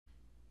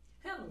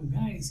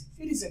friends,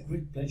 it is a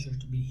great pleasure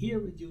to be here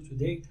with you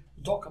today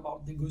to talk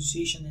about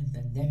negotiation and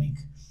pandemic.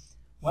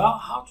 Well,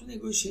 how to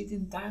negotiate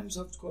in times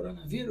of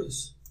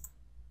coronavirus?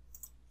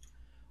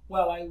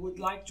 Well, I would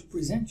like to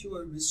present you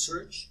a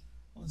research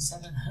on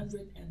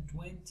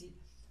 720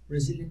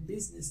 Brazilian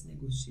business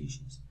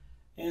negotiations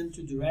and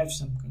to derive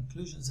some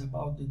conclusions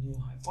about the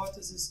null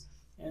hypothesis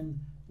and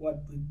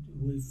what we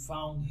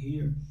found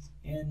here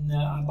and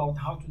about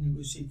how to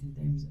negotiate in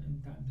times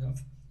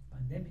of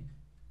pandemic.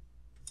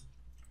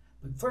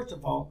 But first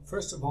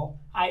of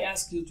all, I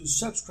ask you to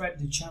subscribe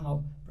to the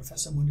channel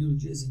Professor Murilo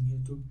Dias in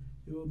YouTube.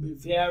 I will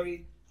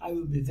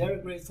be very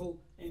grateful,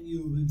 and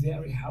you will be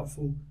very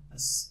helpful.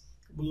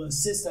 Will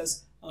assist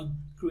us on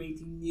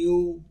creating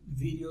new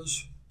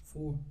videos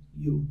for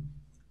you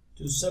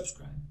to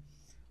subscribe.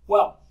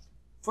 Well,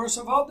 first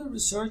of all, the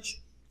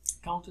research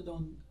counted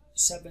on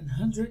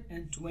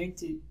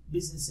 720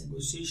 business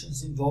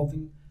negotiations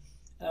involving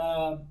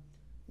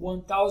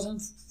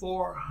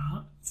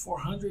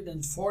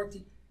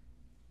 1,440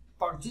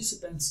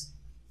 participants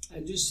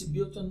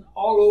distributed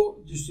all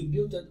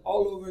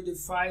over the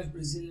 5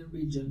 Brazilian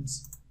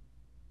regions.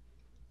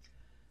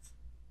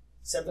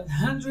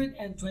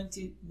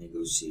 720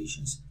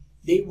 negotiations.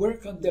 They were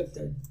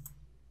conducted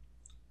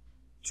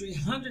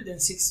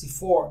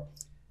 364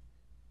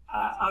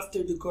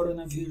 after the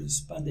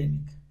coronavirus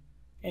pandemic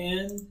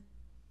and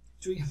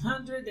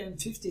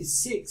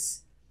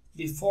 356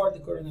 before the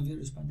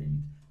coronavirus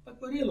pandemic. But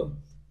Murilo,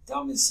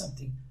 tell me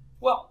something.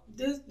 Well,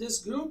 this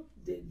group,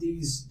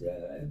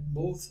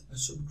 both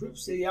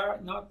subgroups, they are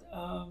not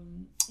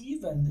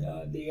even.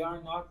 They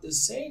are not the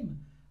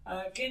same.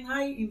 Can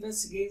I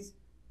investigate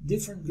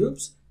different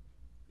groups?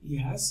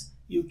 Yes,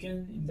 you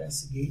can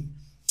investigate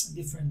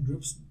different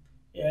groups,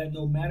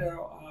 no matter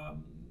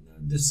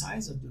the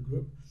size of the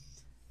group,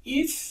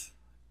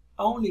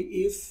 only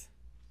if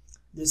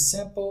the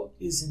sample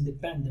is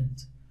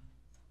independent.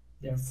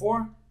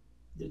 Therefore,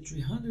 the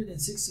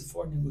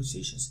 364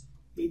 negotiations,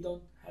 they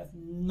don't have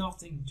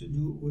nothing to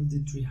do with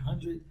the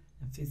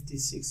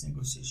 356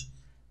 negotiations.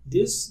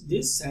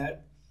 This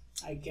said,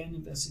 I can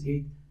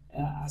investigate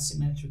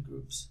asymmetric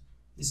groups.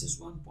 This is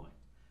one point.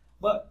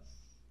 But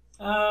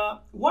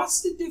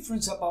what's the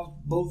difference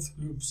about both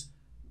groups?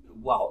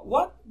 Well,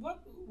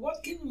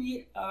 what can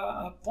we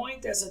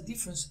point as a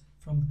difference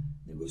from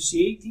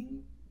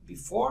negotiating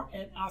before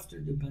and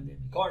after the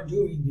pandemic or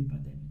during the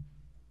pandemic?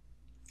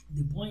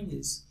 The point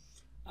is,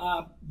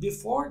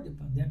 before the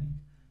pandemic,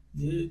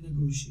 the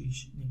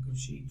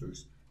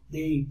negotiators,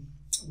 they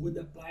would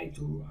apply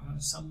to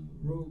some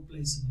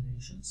role-play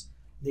simulations.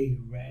 They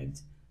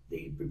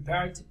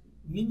prepared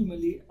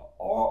minimally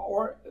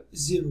or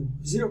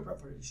zero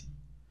preparation.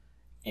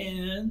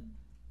 And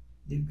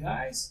the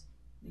guys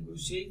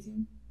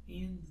negotiating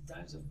in the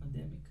times of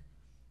pandemic,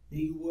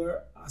 they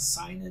were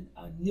assigned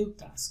a new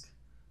task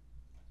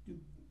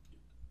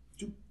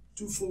to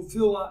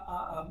fulfill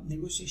a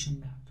negotiation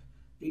map.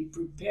 They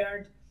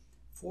prepared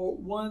for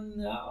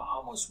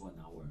almost 1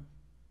 hour,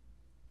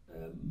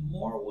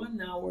 more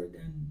 1 hour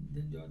than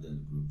the other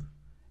group,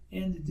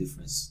 and the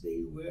difference,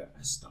 they were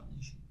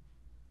astonishing.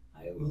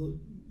 I will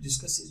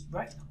discuss it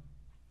right now.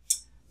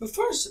 But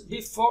first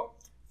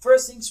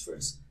things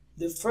first,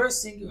 the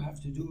first thing you have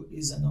to do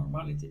is a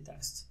normality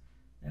test.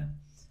 Yeah?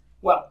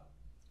 Well,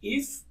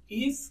 if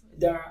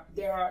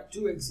there are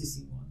 2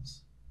 existing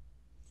ones,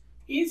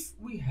 if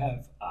we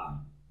have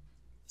a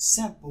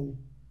sample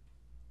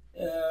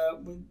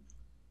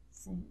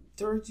from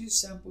 30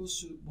 samples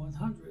to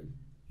 100,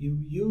 you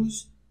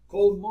use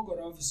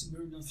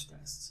Kolmogorov-Smirnov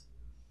tests.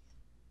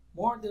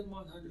 More than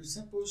 100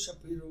 samples,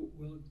 Shapiro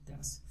will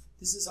test.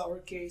 This is our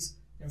case,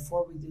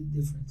 therefore we did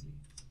differently.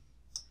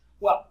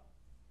 Well,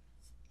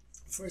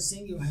 first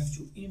thing you have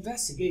to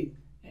investigate.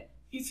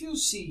 If you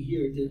see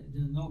here the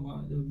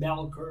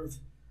bell curve,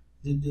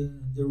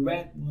 the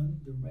red one,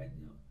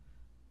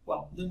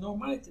 well, the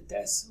normality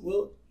test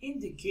will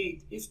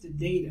indicate if the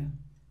data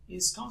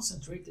is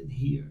concentrated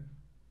here.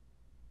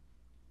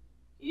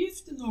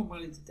 If the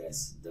normality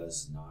test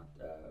does not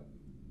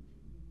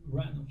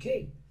run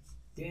okay,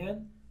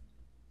 then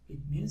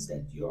it means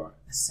that your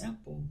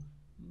sample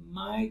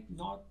might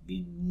not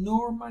be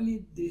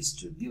normally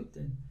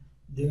distributed.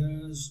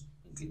 There's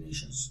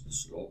inclinations, the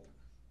slope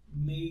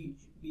may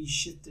be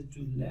shifted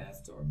to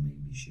left or may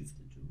be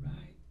shifted to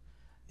right.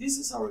 This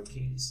is our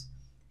case.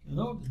 You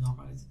know, the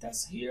normality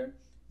test here,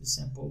 the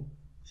sample,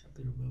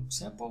 Shapiro-Wilk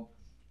sample,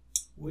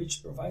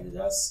 which provided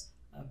us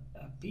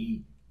a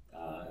p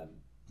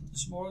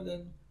smaller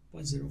than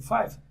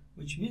 0.05,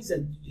 which means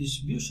that the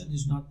distribution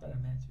is not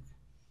parametric.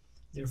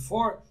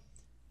 Therefore,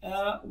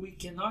 we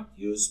cannot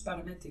use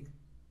parametric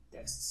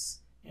tests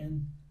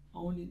and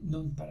only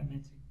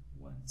non-parametric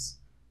ones.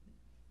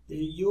 The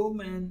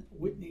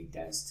Yeoman-Whitney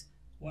test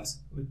was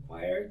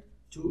required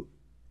to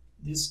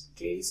this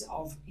case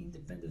of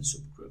independent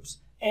subgroups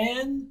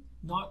and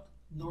not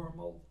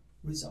normal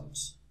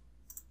results.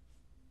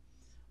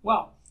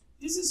 Well,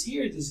 this is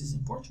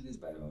in Portuguese,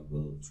 but I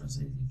will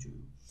translate it to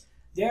you.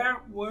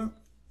 There were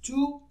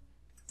 2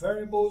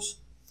 variables,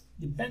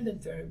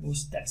 dependent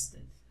variables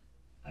tested.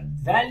 a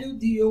value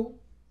deal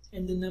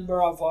and the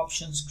number of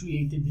options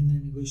created in the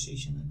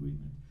negotiation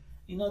agreement.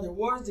 In other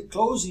words, the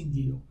closing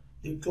deal,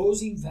 the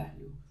closing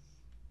value,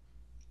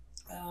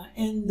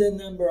 and the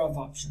number of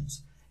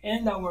options.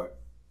 And our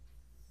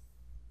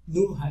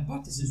null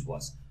hypothesis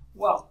was,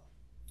 well,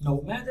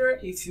 no matter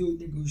if you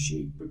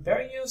negotiate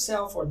preparing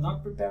yourself or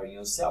not preparing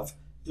yourself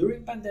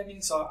during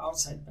pandemics or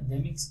outside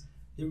pandemics,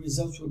 the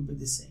results will be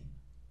the same.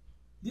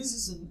 This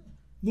is a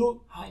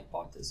null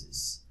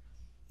hypothesis.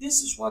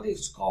 This is what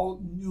is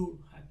called null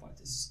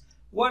hypothesis.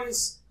 What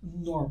is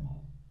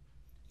normal?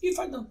 If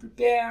I don't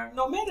prepare,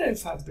 no matter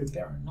if I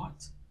prepare or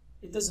not,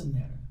 it doesn't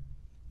matter.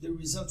 The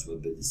results will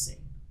be the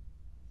same.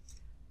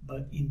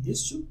 But in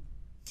these two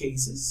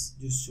cases,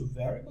 these two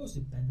variables,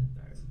 dependent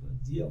variable,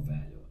 deal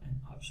value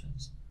and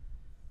options,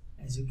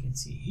 as you can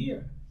see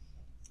here,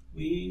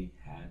 we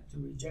had to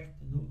reject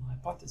the null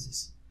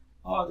hypothesis.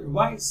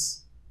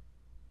 Otherwise,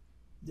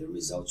 the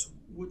results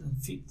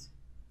wouldn't fit.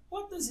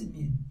 What does it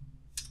mean?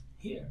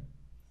 Here,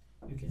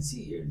 you can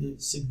see here the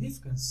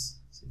significance,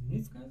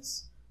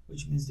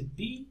 which means the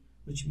P,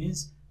 which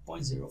means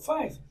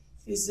 0.05,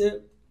 is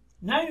the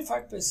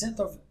 95%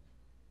 of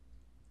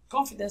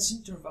confidence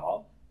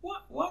interval.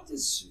 What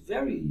is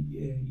very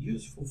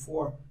useful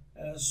for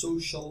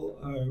social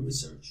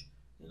research,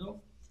 you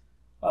know?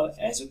 Well,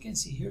 as you can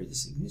see here, the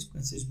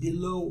significance is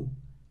below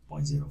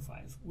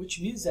 0.05, which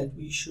means that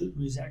we should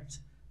reject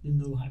the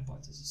null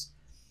hypothesis,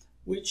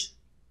 which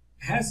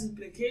has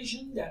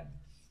implication that,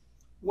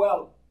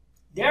 well,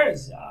 there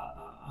is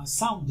a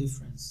sound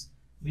difference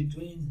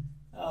between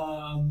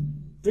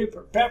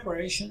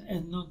preparation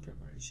and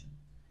non-preparation.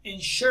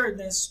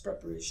 Ensuredness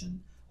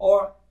preparation,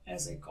 or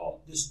as I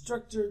call the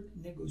structured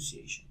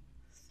negotiation.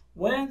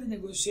 When the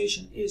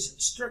negotiation is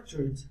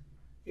structured,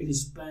 it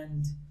is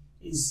planned,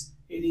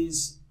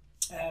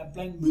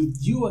 planned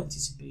with due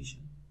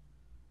anticipation,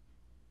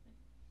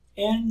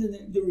 and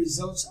the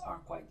results are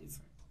quite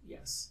different.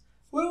 Yes,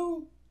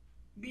 we'll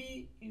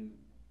be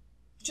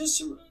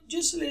just a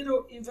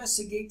little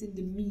investigating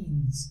the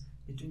means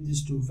between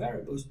these two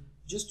variables,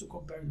 just to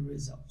compare the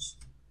results.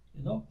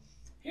 You know,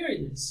 here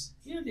it is.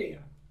 Here they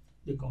are.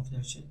 The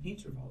confidence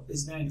interval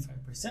is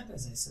 95%,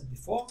 as I said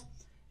before,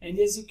 and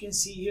as you can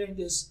see here in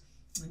this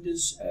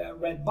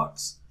red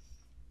box,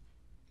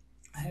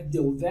 I have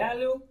the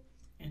value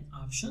and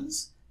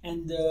options,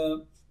 and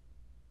the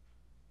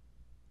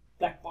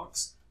black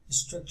box, the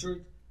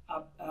structured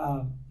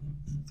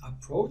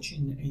approach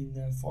in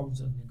the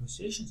forms of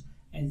negotiations.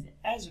 And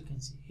as you can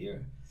see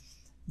here,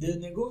 the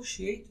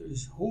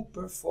negotiators who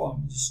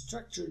performed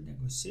structured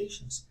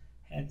negotiations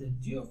had the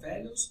deal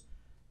values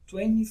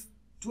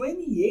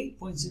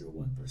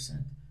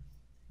 28.01%,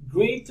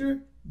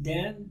 greater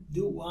than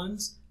the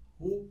ones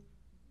who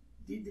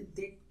didn't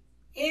take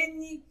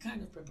any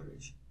kind of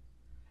preparation.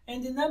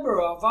 And the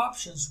number of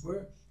options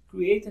were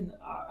created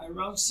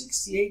around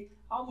 68,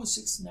 almost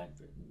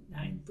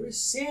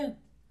 69%,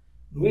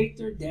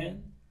 greater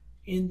than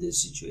in the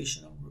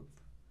situational group.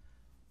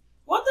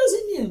 What does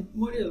it mean,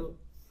 Murilo?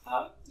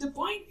 The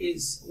point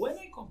is, when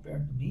I compare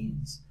the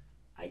means,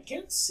 I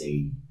can't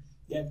say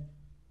that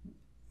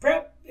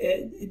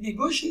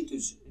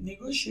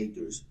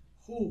negotiators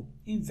who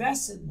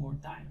invested more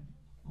time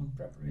on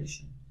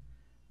preparation,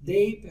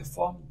 they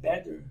performed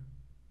better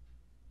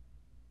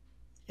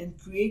and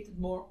created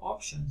more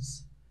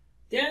options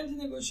than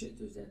the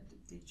negotiators that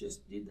they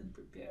just didn't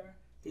prepare.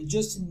 They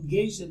just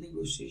engaged the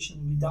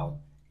negotiation without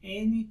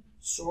any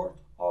sort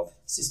of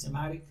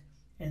systematic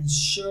and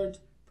shared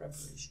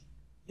preparation.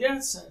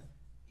 That's a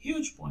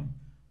huge point.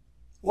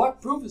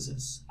 What proves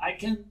this? I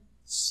can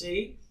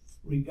say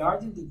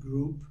regarding the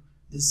group,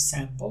 the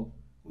sample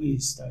we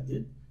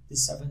studied, the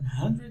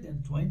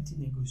 720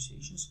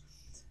 negotiations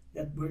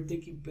that were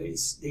taking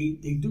place,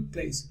 they took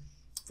place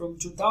from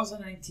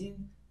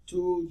 2019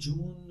 to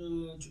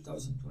June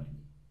 2020,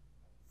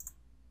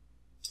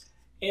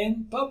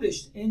 and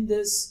published in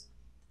this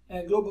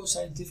Global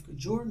Scientific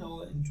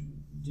Journal in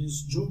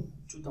this June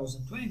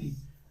 2020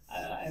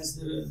 as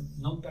the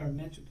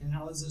non-parametric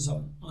analysis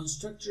on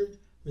unstructured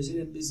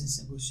Brazilian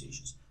business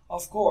negotiations.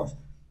 Of course,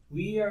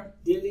 we are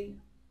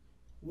dealing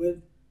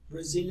with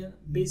Brazilian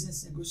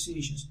business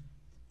negotiations.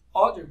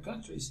 Other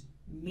countries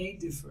may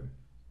differ.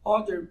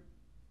 Other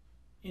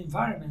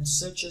environments,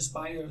 such as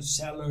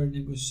buyer-seller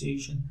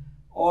negotiation,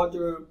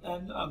 other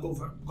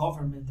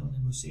governmental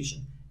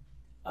negotiation,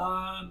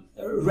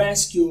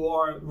 rescue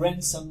or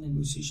ransom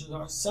negotiations,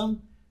 or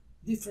some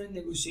different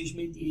negotiation,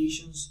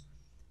 mediations,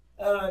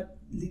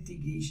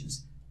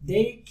 litigations,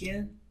 they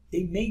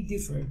may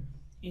differ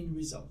in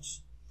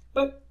results.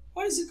 But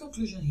what is the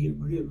conclusion here,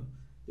 Murilo?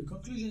 The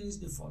conclusion is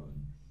the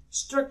following: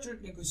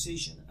 structured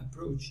negotiation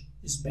approach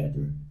is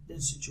better than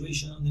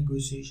situational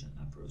negotiation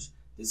approach.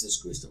 This is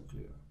crystal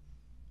clear.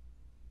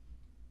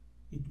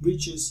 It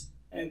reaches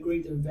a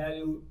greater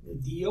value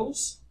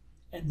deals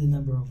and the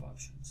number of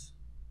options.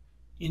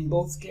 In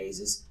both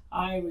cases,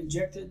 I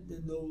rejected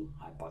the null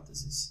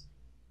hypothesis.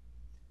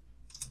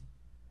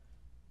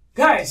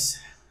 Guys,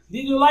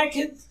 did you like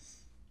it?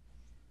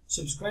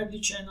 Subscribe to the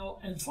channel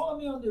and follow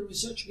me on the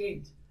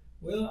ResearchGate.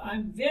 Well,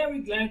 I'm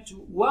very glad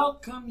to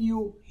welcome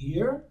you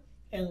here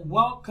and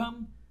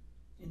welcome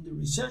in the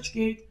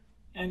ResearchGate,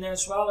 and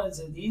as well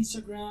as at the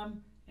Instagram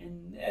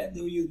and at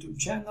the YouTube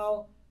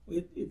channel.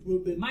 It will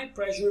be my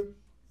pleasure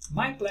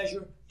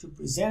to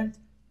present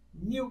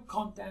new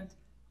content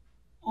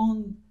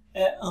on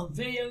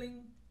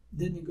unveiling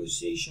the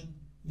negotiation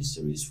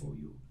mysteries for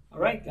you.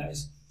 Alright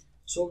guys,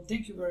 so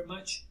thank you very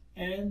much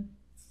and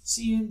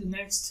see you in the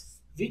next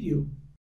video.